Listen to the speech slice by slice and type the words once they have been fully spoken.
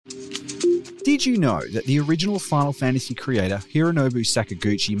Did you know that the original Final Fantasy creator, Hironobu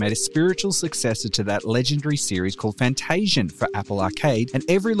Sakaguchi, made a spiritual successor to that legendary series called Fantasian for Apple Arcade, and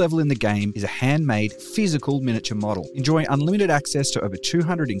every level in the game is a handmade, physical miniature model. Enjoy unlimited access to over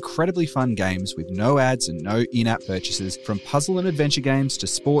 200 incredibly fun games with no ads and no in-app purchases. From puzzle and adventure games to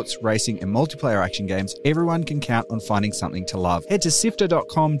sports, racing, and multiplayer action games, everyone can count on finding something to love. Head to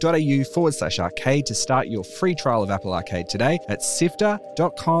sifter.com.au/arcade to start your free trial of Apple Arcade today. That's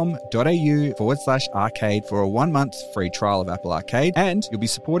sifter.com.au/arcade for a 1-month free trial of Apple Arcade, and you'll be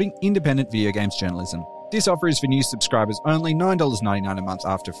supporting independent video games journalism. This offer is for new subscribers only, $9.99 a month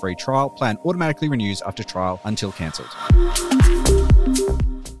after free trial. Plan automatically renews after trial until cancelled.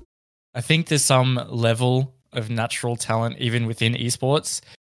 I think there's some level of natural talent even within esports,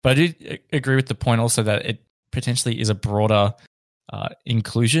 but I do agree with the point also that it potentially is a broader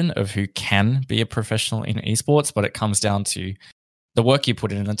inclusion of who can be a professional in esports, but it comes down to the work you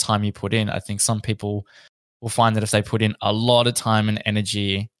put in and the time you put in. I think some people will find that if they put in a lot of time and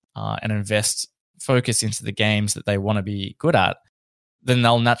energy and invest focus into the games that they want to be good at, then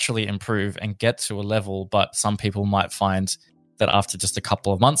they'll naturally improve and get to a level. But some people might find that after just a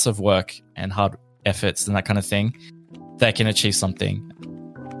couple of months of work and hard efforts and that kind of thing, they can achieve something.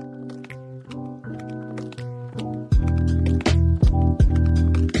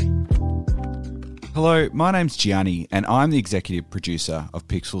 Hello, my name's Gianni, and I'm the executive producer of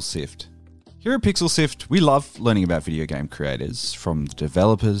Pixel Sift. Here at Pixel Sift, we love learning about video game creators, from the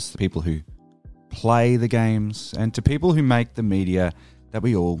developers, the people who play the games, and to people who make the media that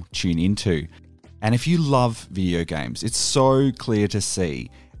we all tune into. And if you love video games, it's so clear to see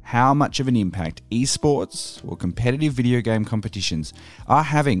how much of an impact esports or competitive video game competitions are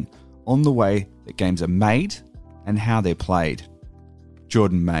having on the way that games are made and how they're played.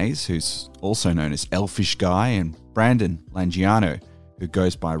 Jordan Mays, who's also known as Elfishguy, and Brandon Langiano, who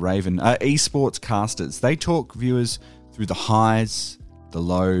goes by Raven, are esports casters. They talk viewers through the highs, the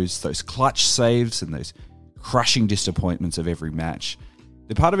lows, those clutch saves, and those crushing disappointments of every match.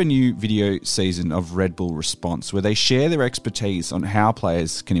 They're part of a new video season of Red Bull Response, where they share their expertise on how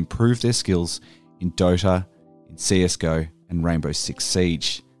players can improve their skills in Dota, in CSGO, and Rainbow Six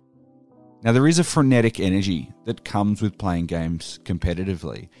Siege. Now, there is a frenetic energy that comes with playing games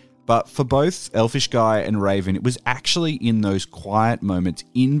competitively, but for both Elfishguy and Raven, it was actually in those quiet moments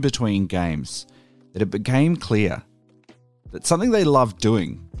in between games that it became clear that something they loved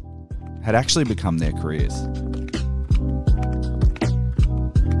doing had actually become their careers.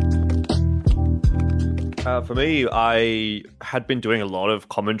 For me, I had been doing a lot of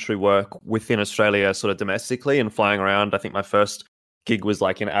commentary work within Australia, sort of domestically, and flying around. I think my first gig was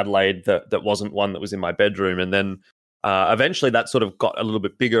like in Adelaide that wasn't one that was in my bedroom. And then eventually that sort of got a little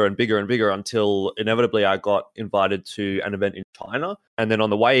bit bigger and bigger and bigger until inevitably I got invited to an event in China. And then on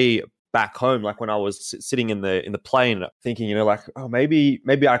the way back home, like when I was sitting in the plane thinking, you know, like, oh, maybe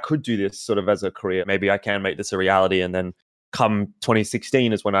I could do this sort of as a career. Maybe I can make this a reality. And then come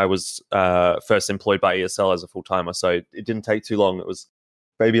 2016 is when I was first employed by ESL as a full-timer. So it didn't take too long. It was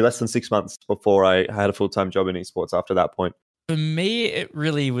maybe less than 6 months before I had a full-time job in esports after that point. For me, it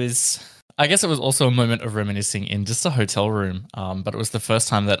really was, I guess it was also a moment of reminiscing in just a hotel room. But it was the first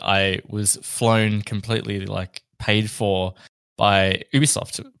time that I was flown completely, like paid for by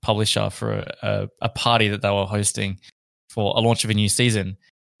Ubisoft, publisher, for a party that they were hosting for a launch of a new season.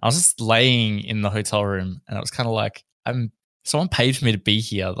 I was just laying in the hotel room and it was kind of like, someone paid for me to be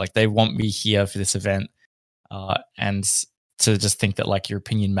here. Like they want me here for this event. And to just think that like your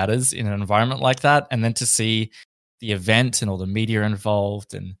opinion matters in an environment like that. And then to see the event and all the media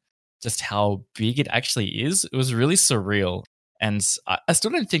involved and just how big it actually is, it was really surreal. And I still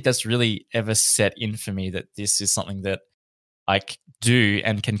don't think that's really ever set in for me that this is something that I do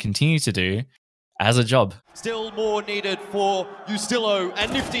and can continue to do as a job. Still more needed for Ustillo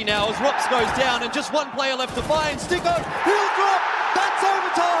and Nifty now as Rox goes down and just one player left to find. Sticko, he'll drop. That's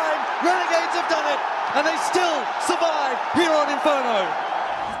overtime. Renegades have done it and they still survive here on Inferno.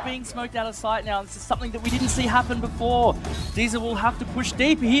 Being smoked out of sight now. This is something that we didn't see happen before. Diesel will have to push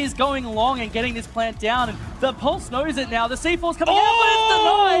deep. He is going along and getting this plant down, and the Pulse knows it now. The C4's coming out, but it's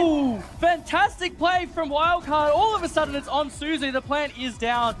denied. Fantastic play from Wildcard. All of a sudden, it's on Susie. The plant is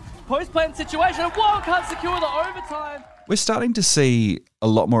down. Post-plant situation, and Wildcard secure the overtime. We're starting to see a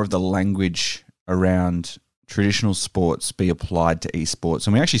lot more of the language around traditional sports be applied to esports,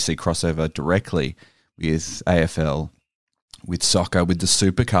 and we actually see crossover directly with AFL, with soccer, with the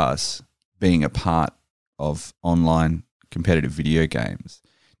supercars being a part of online competitive video games.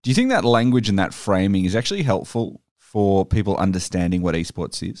 Do you think that language and that framing is actually helpful for people understanding what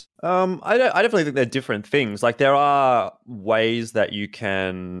esports is? I definitely think they're different things. Like there are ways that you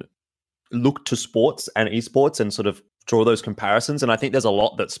can look to sports and esports and sort of draw those comparisons. And I think there's a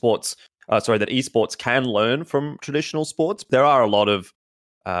lot that that esports can learn from traditional sports. There are a lot of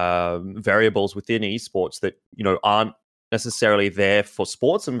variables within esports that aren't necessarily there for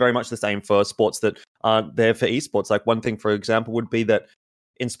sports, and very much the same for sports that aren't there for esports. Like one thing, for example, would be that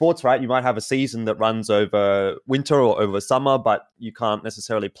in sports, right, you might have a season that runs over winter or over summer, but you can't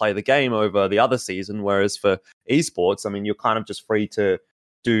necessarily play the game over the other season. Whereas for esports, I mean, you're kind of just free to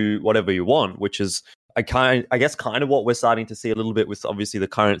do whatever you want, which is I guess kind of what we're starting to see a little bit with obviously the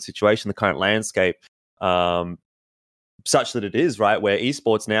current situation, the current landscape, such that it is, right, where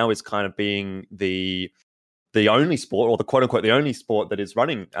esports now is kind of being the only sport, or the quote unquote the only sport that is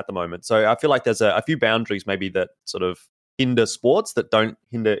running at the moment. So I feel like there's a few boundaries maybe that sort of hinder sports that don't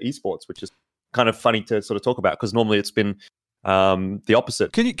hinder esports, which is kind of funny to sort of talk about, because normally it's been the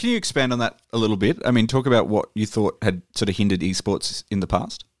opposite. Can you expand on that a little bit? I mean, talk about what you thought had sort of hindered esports in the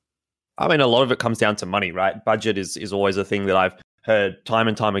past. I mean, a lot of it comes down to money, right? Budget is always a thing that I've heard time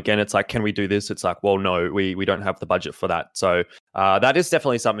and time again. It's like, can we do this? It's like, well, no, we don't have the budget for that. So that is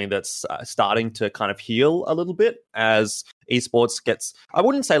definitely something that's starting to kind of heal a little bit as esports gets, I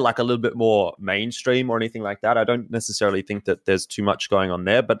wouldn't say like a little bit more mainstream or anything like that. I don't necessarily think that there's too much going on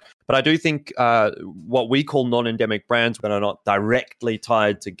there, but I do think what we call non-endemic brands that are not directly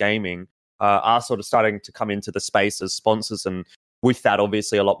tied to gaming are sort of starting to come into the space as sponsors, and with that,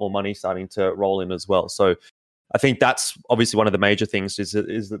 obviously, a lot more money starting to roll in as well. So I think that's obviously one of the major things is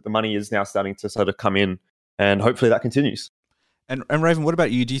that the money is now starting to sort of come in, and hopefully that continues. And Raven, what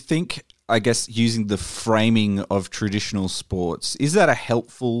about you? Do you think, I guess, using the framing of traditional sports, is that a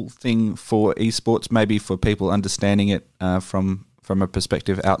helpful thing for esports, maybe for people understanding it from a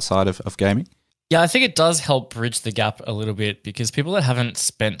perspective outside of gaming? Yeah, I think it does help bridge the gap a little bit, because people that haven't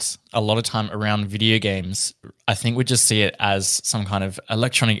spent a lot of time around video games, I think would just see it as some kind of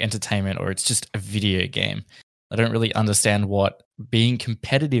electronic entertainment, or it's just a video game. I don't really understand what being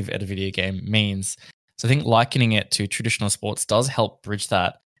competitive at a video game means. So I think likening it to traditional sports does help bridge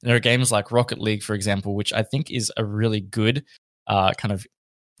that. And there are games like Rocket League, for example, which I think is a really good kind of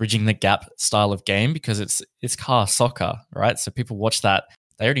bridging the gap style of game, because it's car soccer, right? So people watch that,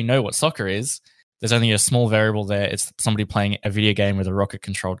 they already know what soccer is. There's only a small variable there. It's somebody playing a video game with a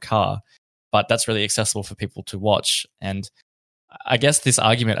rocket-controlled car, but that's really accessible for people to watch. And I guess this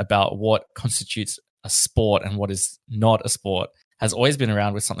argument about what constitutes a sport and what is not a sport has always been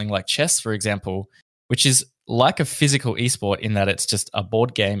around with something like chess, for example, which is like a physical esport in that it's just a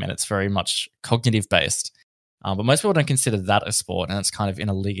board game and it's very much cognitive-based. But most people don't consider that a sport, and it's kind of in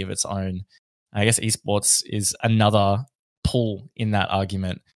a league of its own. I guess esports is another pull in that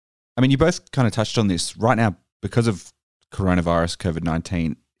argument. I mean, you both kind of touched on this. Right now, because of coronavirus,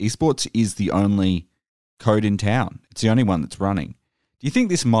 COVID-19, esports is the only code in town. It's the only one that's running. Do you think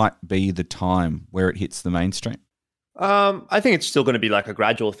this might be the time where it hits the mainstream? I think it's still going to be like a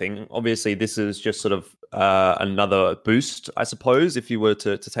gradual thing. Obviously, this is just sort of another boost, I suppose, if you were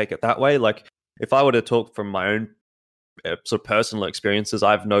to take it that way. Like, if I were to talk from my own sort of personal experiences,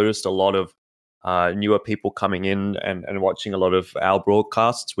 I've noticed a lot of newer people coming in and watching a lot of our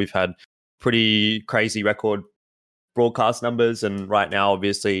broadcasts. We've had pretty crazy record broadcast numbers, and right now,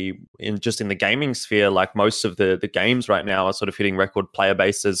 obviously, in the gaming sphere, like most of the games right now are sort of hitting record player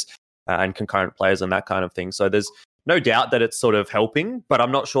bases and concurrent players and that kind of thing. So there's no doubt that it's sort of helping, but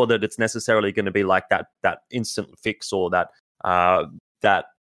I'm not sure that it's necessarily going to be like that instant fix, or that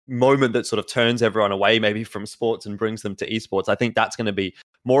moment that sort of turns everyone away maybe from sports and brings them to esports. I think that's going to be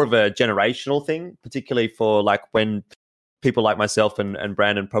more of a generational thing, particularly for like when people like myself and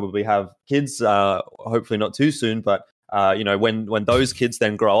Brandon probably have kids, hopefully not too soon, but when those kids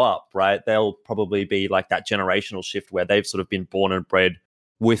then grow up, right, they'll probably be like that generational shift where they've sort of been born and bred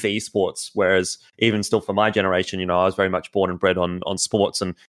with esports. Whereas even still for my generation, I was very much born and bred on sports,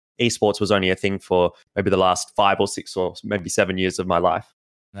 and esports was only a thing for maybe the last 5 or 6 or maybe 7 years of my life.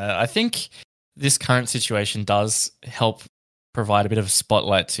 I think this current situation does help provide a bit of a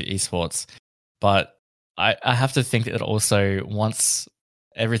spotlight to esports, but I have to think that also once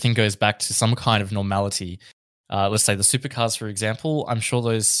everything goes back to some kind of normality, let's say the supercars, for example, I'm sure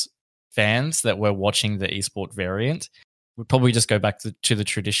those fans that were watching the esport variant would probably just go back to the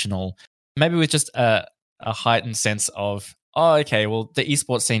traditional, maybe with just a heightened sense of, oh, okay, well, the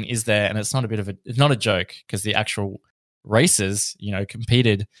esports scene is there, and it's not a joke, because the actual races,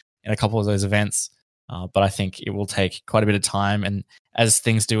 competed in a couple of those events. But I think it will take quite a bit of time, and as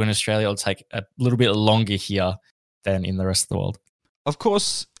things do in Australia, it'll take a little bit longer here than in the rest of the world. Of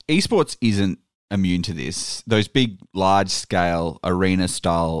course, esports isn't immune to this. Those big, large-scale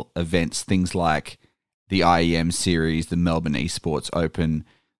arena-style events, things like the IEM series, the Melbourne Esports Open,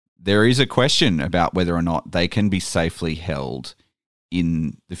 there is a question about whether or not they can be safely held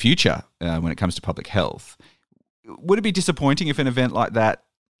in the future when it comes to public health. Would it be disappointing if an event like that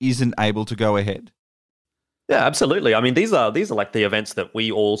isn't able to go ahead? Yeah, absolutely. I mean, these are like the events that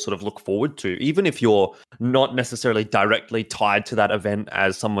we all sort of look forward to, even if you're not necessarily directly tied to that event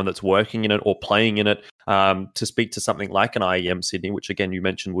as someone that's working in it or playing in it. To speak to something like an IEM Sydney, which again you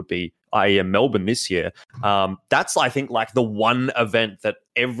mentioned would be IEM Melbourne this year. That's, I think, like the one event that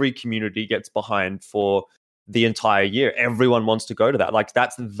every community gets behind for the entire year. Everyone wants to go to that. Like,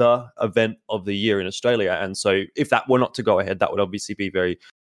 that's the event of the year in Australia. And so if that were not to go ahead, that would obviously be very,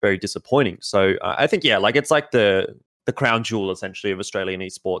 very disappointing. So I think, yeah, like it's like the crown jewel essentially of Australian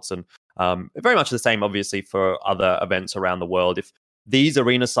esports, and very much the same obviously for other events around the world. If these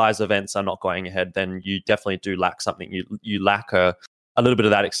arena size events are not going ahead, then you definitely do lack something. You lack a little bit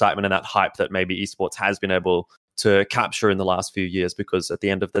of that excitement and that hype that maybe esports has been able to capture in the last few years, because at the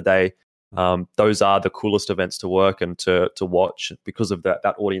end of the day, those are the coolest events to work and to watch because of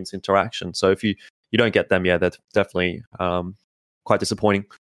that audience interaction. So if you don't get them, yeah, that's definitely quite disappointing.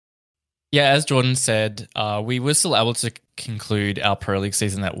 Yeah, as Jordan said, we were still able to conclude our Pro League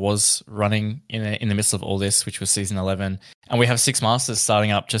season that was running in the midst of all this, which was season 11. And we have 6 Masters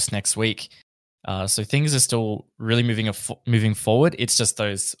starting up just next week. So things are still really moving forward. It's just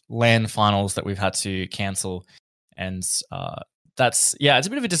those LAN finals that we've had to cancel. And it's a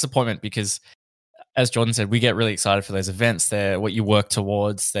bit of a disappointment because, as Jordan said, we get really excited for those events. They're what you work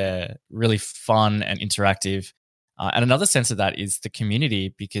towards. They're really fun and interactive. And another sense of that is the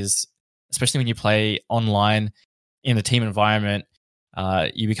community, because especially when you play online in a team environment,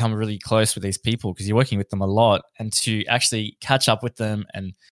 you become really close with these people because you're working with them a lot. And to actually catch up with them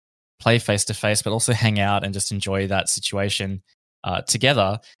and play face-to-face, but also hang out and just enjoy that situation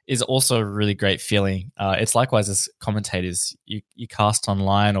together is also a really great feeling. It's likewise as commentators. You cast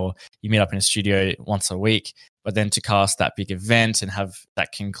online or you meet up in a studio once a week, but then to cast that big event and have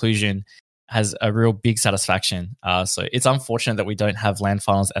that conclusion has a real big satisfaction. So it's unfortunate that we don't have LAN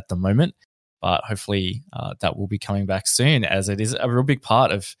finals at the moment, but hopefully that will be coming back soon, as it is a real big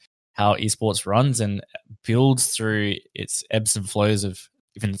part of how esports runs and builds through its ebbs and flows of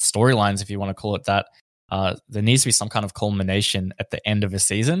even storylines, if you want to call it that. There needs to be some kind of culmination at the end of a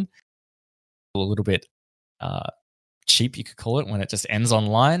season. A little bit cheap, you could call it, when it just ends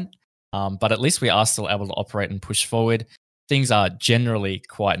online. But at least we are still able to operate and push forward. Things are generally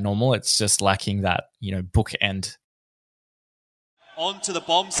quite normal. It's just lacking that, bookend. Onto the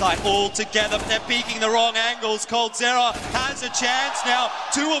bomb site all together, but they're peeking the wrong angles. Coldzera has a chance now.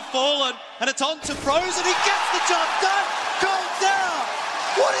 2 have fallen, and it's on to Pros, and he gets the job done. Coldzera!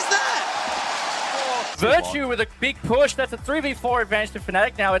 What is that? Virtue with a big push. That's a 3v4 advantage to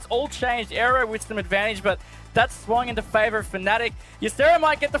Fnatic now. It's all changed. Aero with some advantage, but that's swung into favor of Fnatic. Ysera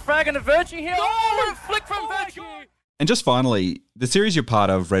might get the frag on the Virtue here. Oh, what a flick from Virtue! And just finally, the series you're part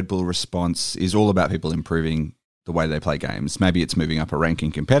of, Red Bull Response, is all about people improving the way they play games. Maybe it's moving up a rank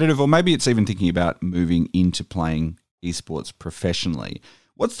in competitive, or maybe it's even thinking about moving into playing esports professionally.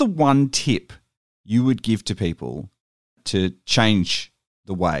 What's the one tip you would give to people to change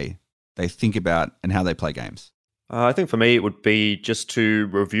the way they think about and how they play games? I think for me, it would be just to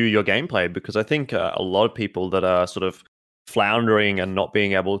review your gameplay, because I think a lot of people that are sort of floundering and not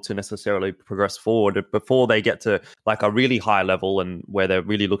being able to necessarily progress forward before they get to like a really high level and where they're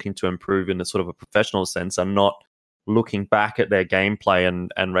really looking to improve in a sort of a professional sense, are not looking back at their gameplay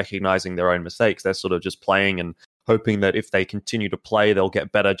and recognizing their own mistakes. They're sort of just playing and hoping that if they continue to play, they'll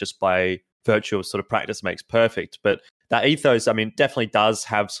get better just by virtue of sort of practice makes perfect. But that ethos, I mean, definitely does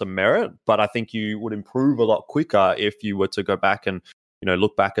have some merit, but I think you would improve a lot quicker if you were to go back and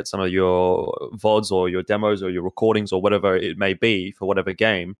look back at some of your VODs or your demos or your recordings or whatever it may be for whatever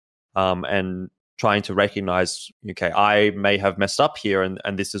game, and trying to recognize, okay, I may have messed up here and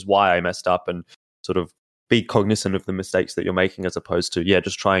this is why I messed up, and sort of be cognizant of the mistakes that you're making, as opposed to,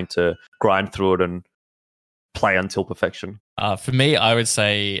 just trying to grind through it and play until perfection. For me, I would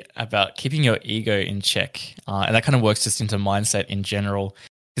say about keeping your ego in check. And that kind of works just into mindset in general.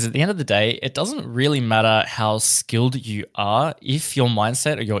 Because at the end of the day, it doesn't really matter how skilled you are if your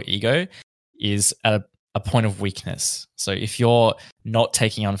mindset or your ego is at a point of weakness. So if you're not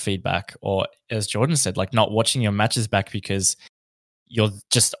taking on feedback, or as Jordan said, like not watching your matches back because you're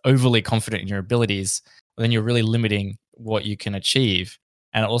just overly confident in your abilities, then you're really limiting what you can achieve.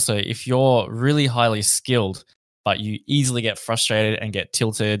 And also, if you're really highly skilled, but you easily get frustrated and get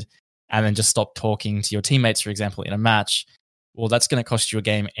tilted and then just stop talking to your teammates, for example, in a match, well, that's going to cost you a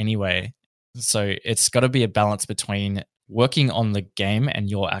game anyway. So it's got to be a balance between working on the game and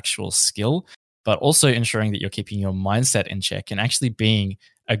your actual skill, but also ensuring that you're keeping your mindset in check and actually being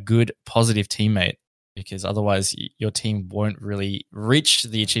a good, positive teammate, because otherwise your team won't really reach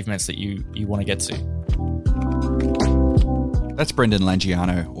the achievements that you want to get to. That's Brendan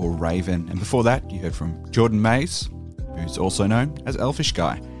Langiano, or Raven. And before that, you heard from Jordan Mays, who's also known as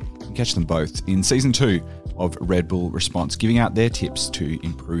Elfishguy. You can catch them both in Season 2 of Red Bull Response, giving out their tips to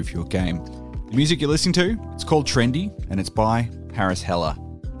improve your game. The music you're listening to, it's called Trendy, and it's by Paris Heller.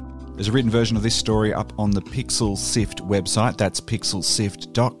 There's a written version of this story up on the Pixel Sift website. That's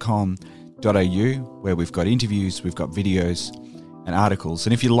pixelsift.com.au, where we've got interviews, we've got videos and articles.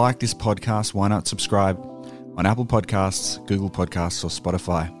 And if you like this podcast, why not subscribe on Apple Podcasts, Google Podcasts, or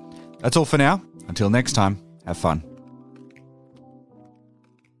Spotify. That's all for now. Until next time, have fun.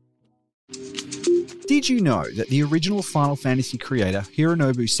 Did you know that the original Final Fantasy creator,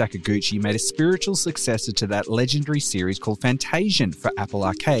 Hironobu Sakaguchi, made a spiritual successor to that legendary series called Fantasian for Apple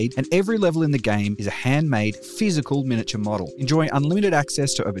Arcade, and every level in the game is a handmade, physical miniature model. Enjoy unlimited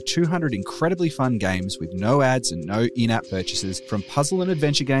access to over 200 incredibly fun games with no ads and no in-app purchases. From puzzle and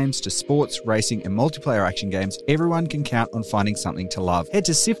adventure games to sports, racing, and multiplayer action games, everyone can count on finding something to love. Head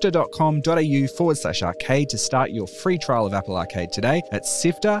to sifter.com.au/arcade to start your free trial of Apple Arcade today. That's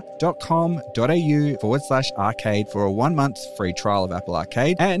sifter.com.au/arcade for a 1-month free trial of Apple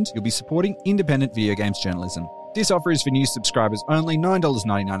Arcade, and you'll be supporting independent video games journalism. This offer is for new subscribers only,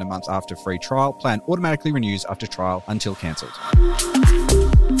 $9.99 a month after free trial. Plan automatically renews after trial until cancelled.